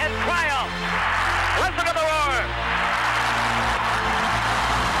in triumph.